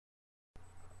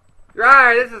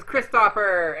Right, this is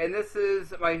Kristopper, and this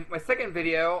is my second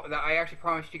video that I actually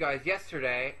promised you guys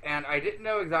yesterday, and I didn't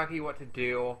know exactly what to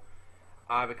do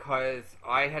because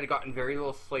I had gotten very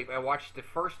little sleep. I watched the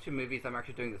first two movies I'm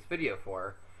actually doing this video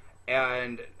for,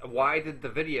 and why did the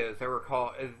videos, they were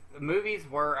called, movies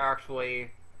were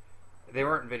actually, they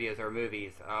weren't videos, they were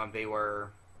movies. They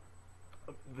were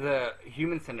the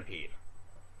Human Centipede,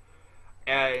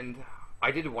 and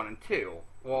I did one and two.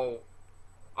 Well,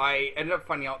 I ended up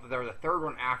finding out that there was a third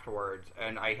one afterwards,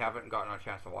 and I haven't gotten a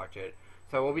chance to watch it.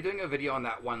 So we'll be doing a video on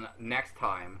that one next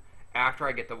time, after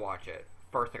I get to watch it.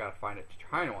 First, I gotta find it to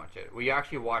try and watch it. We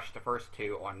actually watched the first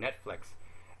two on Netflix,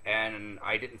 and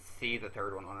I didn't see the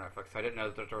third one on Netflix, so I didn't know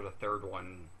that there was a third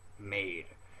one made.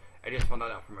 I just found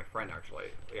that out from my friend,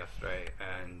 actually, yesterday,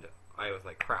 and I was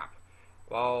like, crap.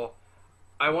 Well,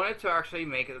 I wanted to actually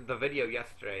make the video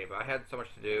yesterday, but I had so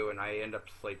much to do, and I ended up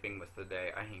sleeping most of the day.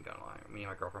 I ain't gonna lie. Me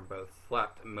and my girlfriend both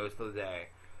slept most of the day.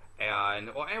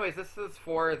 And, well, anyways, this is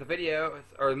for the videos,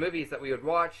 or the movies that we had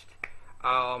watched.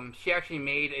 She actually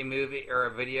made a movie, or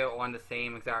a video on the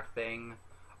same exact thing,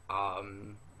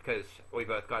 because we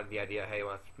both got the idea, hey,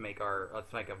 let's make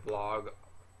a vlog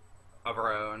of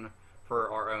our own,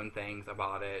 for our own things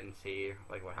about it, and see,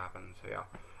 like, what happens, so yeah.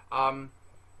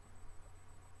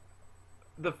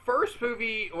 The first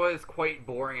movie was quite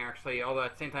boring, actually, although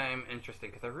at the same time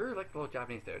interesting, because I really liked the little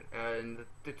Japanese dude. And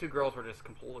the two girls were just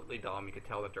completely dumb. You could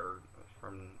tell that they're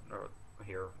from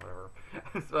here, whatever.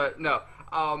 But no,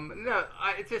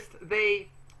 it's just they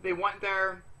went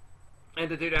there,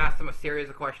 and the dude asked them a series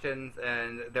of questions,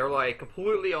 and they're like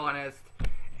completely honest,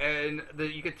 and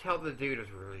you could tell the dude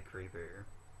was really creepy.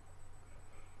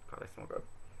 God, I smell good.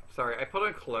 Sorry, I put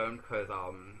on cologne because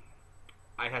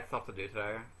I had stuff to do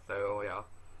today, so yeah, it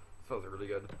smells really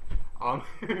good. It smells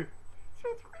really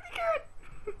good.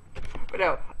 But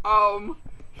no,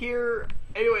 here,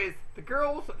 anyways, the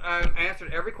girls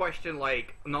answered every question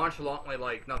like nonchalantly,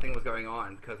 like nothing was going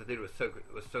on, because the dude was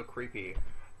so creepy,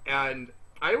 and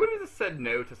I would have just said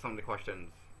no to some of the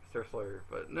questions, seriously.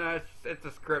 But no, it's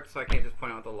a script, so I can't just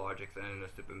point out the logics in a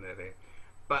stupid movie.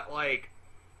 But like,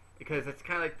 because it's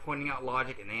kind of like pointing out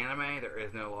logic in anime. There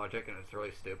is no logic, and it's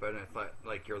really stupid, and it's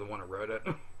like you're the one who wrote it.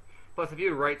 Plus, if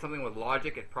you write something with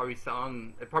logic, it probably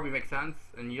makes sense,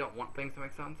 and you don't want things to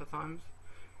make sense at times.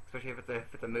 Especially if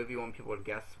it's a movie, you want people to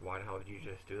guess, why the hell did you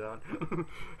just do that?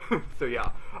 So yeah.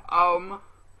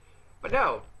 But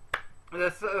no.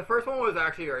 The first one was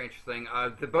actually very interesting.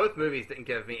 Both movies didn't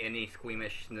give me any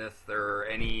squeamishness or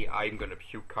any I'm gonna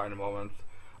puke kind of moments.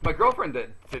 My girlfriend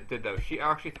did though. She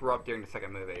actually threw up during the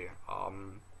second movie.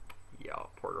 Yeah,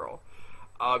 poor girl.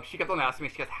 She kept on asking me,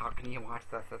 she goes, how can you watch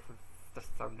this? This is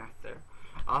just so nasty.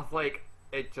 I was like,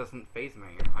 it doesn't faze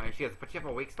me. She goes, but you have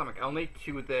a weak stomach. Only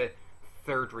to the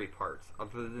surgery parts.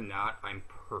 Other than that, I'm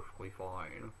perfectly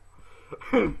fine.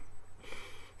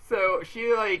 So,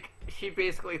 she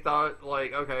basically thought,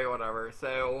 like, okay, whatever.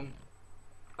 So,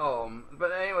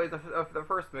 but anyways, the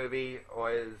first movie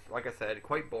was, like I said,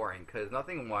 quite boring, because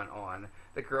nothing went on.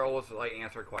 The girls, like,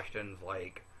 answered questions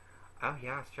like, oh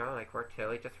yeah, sure, like, we're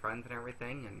totally just friends and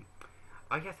everything, and,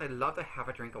 oh yes, I'd love to have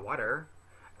a drink of water.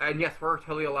 And yes, we're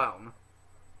totally alone.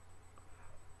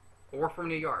 We're from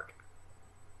New York.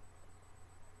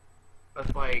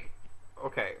 It's like,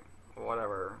 okay,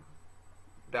 whatever.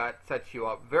 That sets you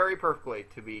up very perfectly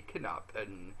to be kidnapped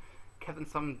and kept in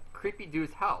some creepy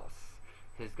dude's house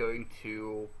who's going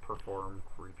to perform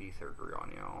creepy surgery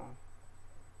on you.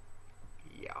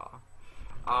 Yeah.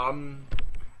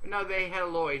 No, they had a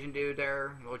little Asian dude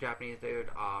there, a little Japanese dude.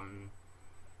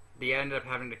 They ended up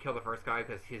having to kill the first guy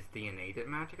because his DNA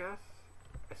didn't match, I guess.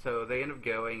 So they ended up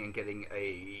going and getting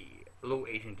a little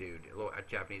Asian dude, a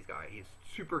Japanese guy. He's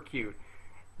super cute.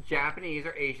 Japanese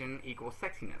or Asian equals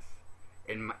sexiness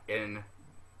in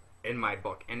my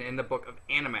book, and in the book of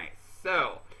anime.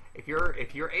 So if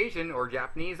you're Asian or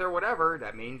Japanese or whatever,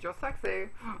 that means you're sexy.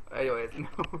 Anyways,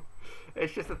 no,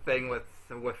 it's just a thing with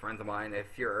friends of mine.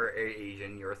 If you're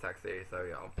Asian, you're sexy. So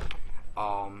yeah.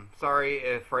 Sorry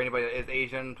if for anybody that is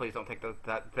Asian, please don't take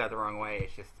that the wrong way.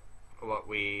 It's just what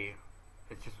we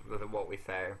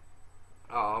say.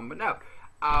 But no.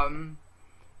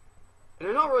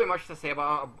 There's not really much to say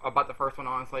about the first one,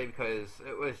 honestly, because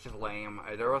it was just lame.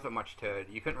 There wasn't much to it.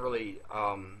 You couldn't really,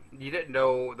 you didn't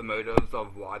know the motives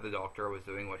of why the doctor was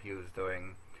doing what he was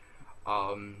doing.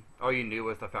 All you knew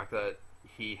was the fact that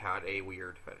he had a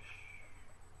weird fetish.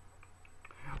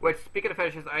 Which, speaking of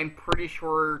fetishes, I'm pretty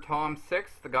sure Tom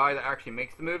Six, the guy that actually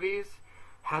makes the movies,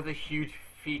 has a huge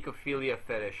fecophilia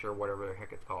fetish, or whatever the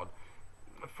heck it's called,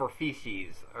 for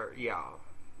feces, or, yeah.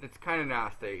 It's kind of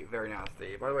nasty, very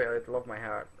nasty. By the way, I love my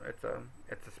hat. It's a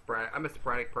spread. I'm a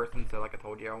sporadic person, so like I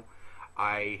told you,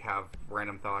 I have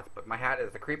random thoughts. But my hat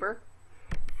is a creeper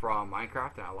from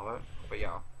Minecraft, and I love it. But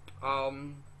yeah,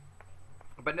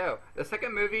 but no, the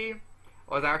second movie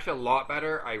was actually a lot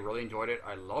better. I really enjoyed it.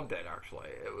 I loved it actually.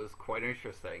 It was quite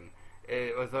interesting.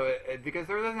 It was because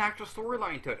there was an actual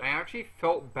storyline to it. I actually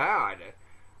felt bad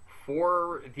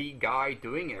for the guy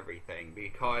doing everything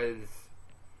because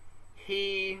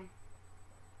he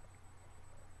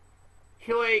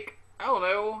like, I don't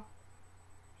know,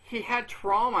 he had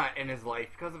trauma in his life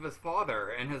because of his father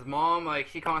and his mom. Like,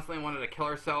 she constantly wanted to kill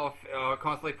herself,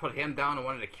 constantly put him down and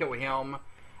wanted to kill him,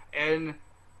 and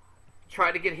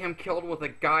tried to get him killed with a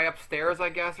guy upstairs, I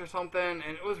guess, or something. And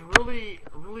it was really,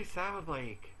 really sad.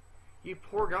 Like, you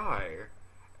poor guy.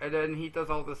 And then he does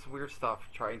all this weird stuff,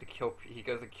 trying to kill. He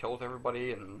goes and kills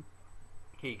everybody, and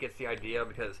he gets the idea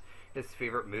because his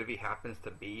favorite movie happens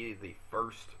to be the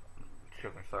first.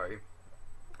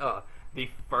 The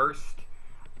first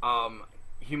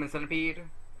Human Centipede,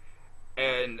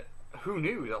 and who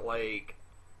knew that, like,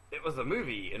 it was a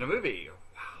movie in a movie.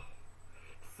 Wow.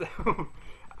 So,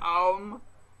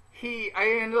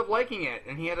 I ended up liking it,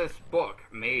 and he had this book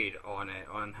made on it,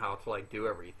 on how to, like, do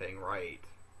everything right.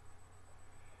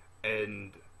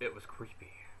 And it was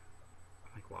creepy.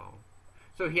 I'm like, wow.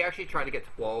 So he actually tried to get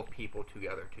 12 people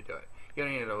together to do it. He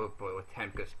only ended up with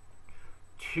 10 because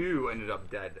 2 ended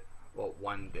up dead. Well,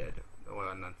 1 did.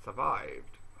 One then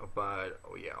survived. But,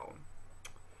 oh yeah.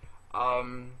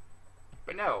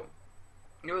 But no.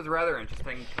 It was rather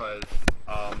interesting because,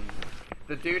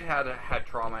 the dude had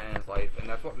trauma in his life, and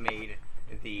that's what made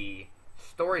the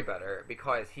story better,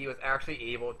 because he was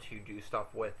actually able to do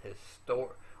stuff with his story.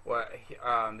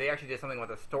 They actually did something with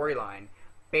a storyline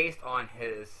based on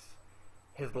his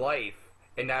life,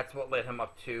 and that's what led him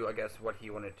up to, I guess, what he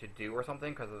wanted to do or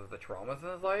something, because of the traumas in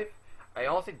his life. I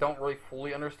honestly don't really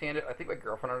fully understand it. I think my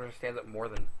girlfriend understands it more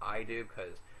than I do,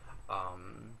 because, I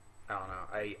don't know,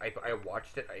 I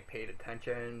watched it, I paid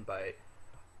attention, but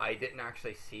I didn't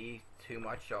actually see too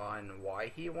much on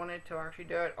why he wanted to actually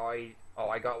do it. All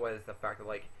I got was the fact that,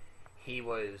 like, he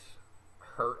was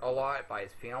hurt a lot by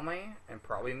his family and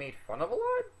probably made fun of a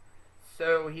lot.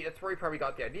 So that's where he probably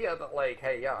got the idea that, like,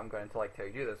 hey, yeah, I'm going to, like, tell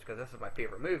you to do this because this is my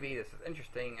favorite movie, this is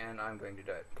interesting, and I'm going to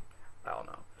do it. I don't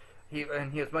know. He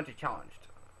was mentally challenged.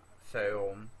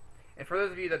 So, and for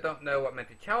those of you that don't know what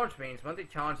mentally challenged means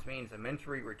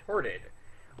mentally retarded,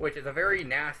 which is a very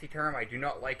nasty term. I do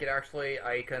not like it, actually.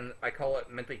 I call it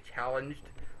mentally challenged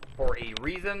for a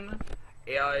reason,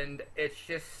 and it's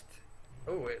just,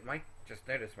 oh, it might just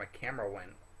notice my camera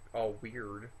went all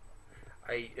weird.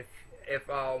 If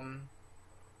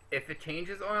it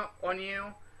changes on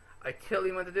you, I tell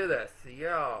you when to do this.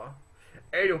 Yeah.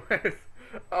 Anyways,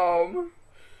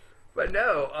 but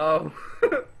no,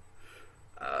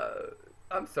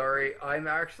 I'm sorry. I'm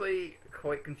actually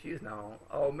quite confused now.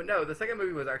 But no, the second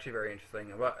movie was actually very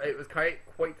interesting. But it was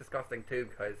quite disgusting too,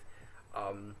 because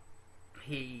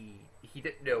he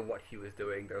didn't know what he was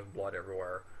doing. There was blood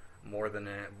everywhere, more than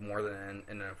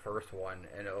in the first one,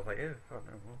 and it was like, ew, oh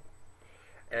no.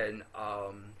 And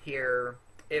here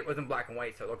it was in black and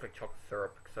white, so it looked like chocolate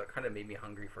syrup. So it kind of made me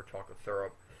hungry for chocolate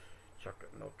syrup,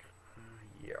 chocolate milk.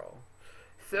 Yeah.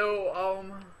 So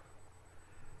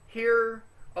here.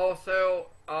 Also,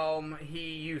 he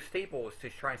used staples to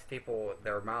try and staple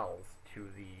their mouths to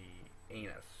the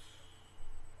anus.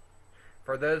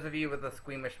 For those of you with a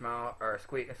squeamish mouth or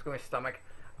squeamish stomach,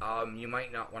 you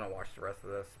might not want to watch the rest of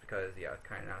this because, yeah, it's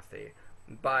kind of nasty.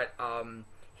 But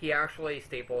he actually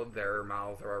stapled their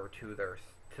mouths or whatever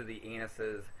to the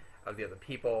anuses of the other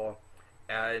people,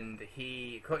 and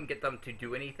he couldn't get them to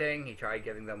do anything. He tried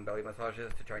giving them belly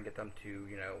massages to try and get them to,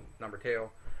 you know, number 2.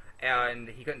 And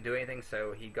he couldn't do anything,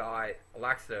 so he got a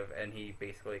laxative, and he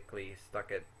basically stuck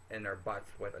it in their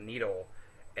butts with a needle,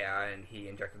 and he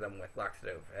injected them with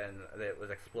laxative, and it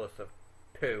was explosive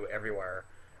poo everywhere,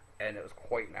 and it was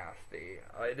quite nasty.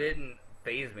 It didn't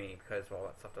faze me, because, well,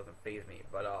 that stuff doesn't faze me,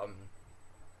 but,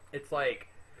 it's like,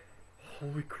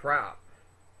 holy crap.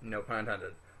 No pun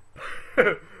intended.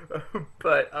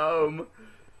 But,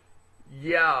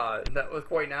 yeah, that was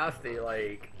quite nasty,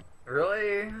 like,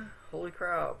 really? Holy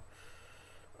crap.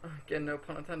 Again, no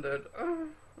pun intended.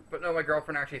 But no, my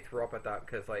girlfriend actually threw up at that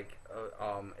because, like,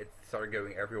 it started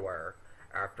going everywhere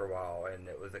after a while, and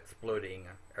it was exploding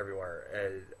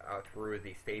everywhere through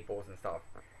the staples and stuff,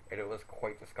 and it was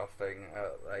quite disgusting.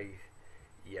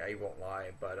 Yeah, I won't lie,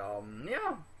 but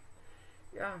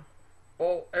yeah.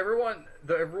 Well, everyone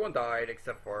died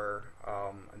except for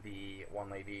the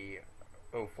one lady,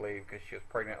 hopefully, because she was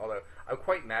pregnant. Although I'm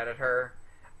quite mad at her.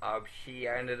 she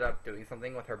ended up doing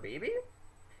something with her baby.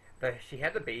 She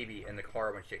had the baby in the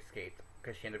car when she escaped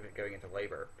because she ended up going into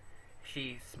labor.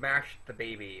 She smashed the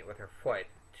baby with her foot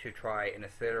to try and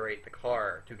incinerate the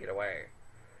car to get away.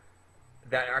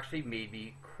 That actually made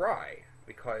me cry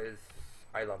because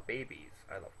I love babies,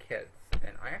 I love kids,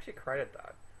 and I actually cried at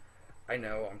that. I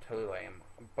know I'm totally lame,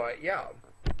 but yeah.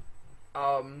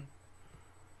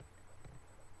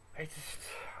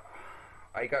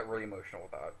 I got really emotional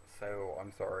with that, so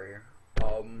I'm sorry.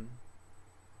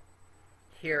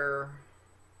 Here,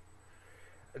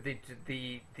 the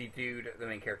dude, the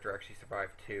main character, actually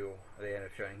survived too. They end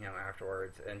up showing him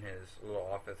afterwards in his little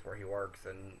office where he works,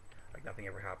 and like nothing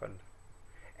ever happened.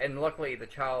 And luckily, the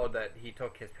child that he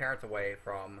took his parents away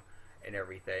from and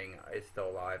everything is still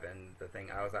alive. And the thing,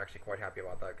 I was actually quite happy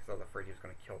about that because I was afraid he was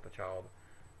going to kill the child.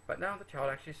 But no, the child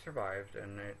actually survived,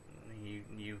 and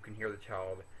you can hear the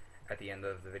child at the end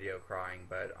of the video crying.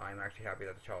 But I'm actually happy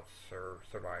that the child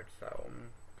survived. So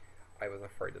I was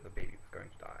afraid that the baby was going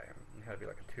to die. It had to be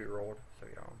like a 2-year-old. So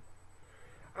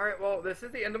yeah. Alright, well, this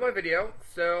is the end of my video.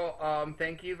 So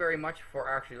thank you very much for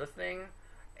actually listening.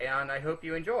 And I hope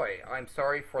you enjoy. I'm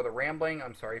sorry for the rambling.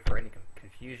 I'm sorry for any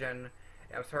confusion.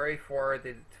 I'm sorry for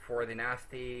the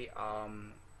nasty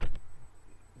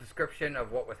description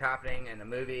of what was happening in the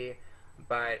movie.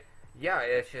 But yeah,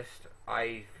 it's just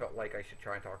I felt like I should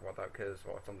try and talk about that because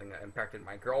well, it's something that impacted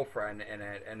my girlfriend in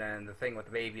it, and then the thing with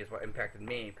the baby is what impacted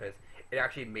me because it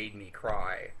actually made me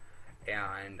cry.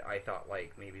 And I thought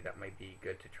like maybe that might be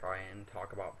good to try and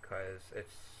talk about because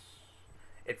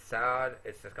it's sad,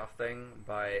 it's disgusting,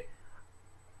 but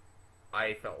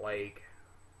I felt like,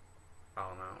 I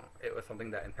don't know, it was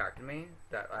something that impacted me,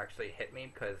 that actually hit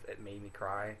me because it made me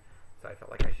cry, so I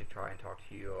felt like I should try and talk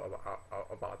to you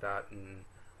about that and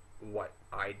what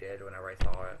I did whenever I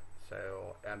saw it.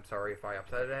 So, I'm sorry if I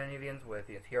upset any of you with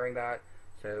hearing that,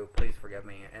 so please forgive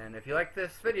me. And if you like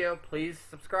this video, please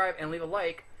subscribe and leave a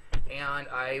like, and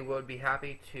I would be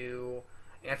happy to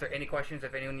answer any questions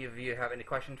if any of you have any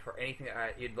questions for anything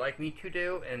that you'd like me to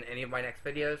do in any of my next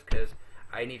videos, because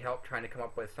I need help trying to come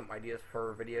up with some ideas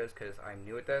for videos because I'm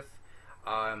new at this.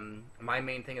 My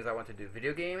main thing is I want to do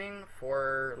video gaming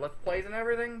for Let's Plays and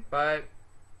everything, but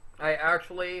I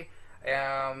actually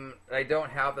I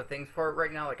don't have the things for it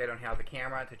right now. Like I don't have the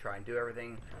camera to try and do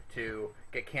everything to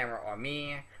get camera on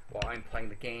me while I'm playing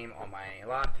the game on my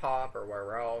laptop or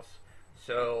wherever else.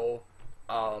 So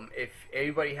if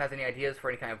anybody has any ideas for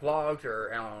any kind of vlogs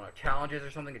or I don't know, challenges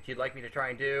or something that you'd like me to try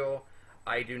and do,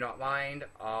 I do not mind.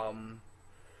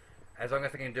 As long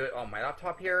as I can do it on my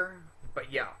laptop here.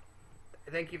 But yeah,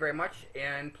 thank you very much,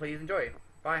 and please enjoy.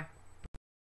 Bye.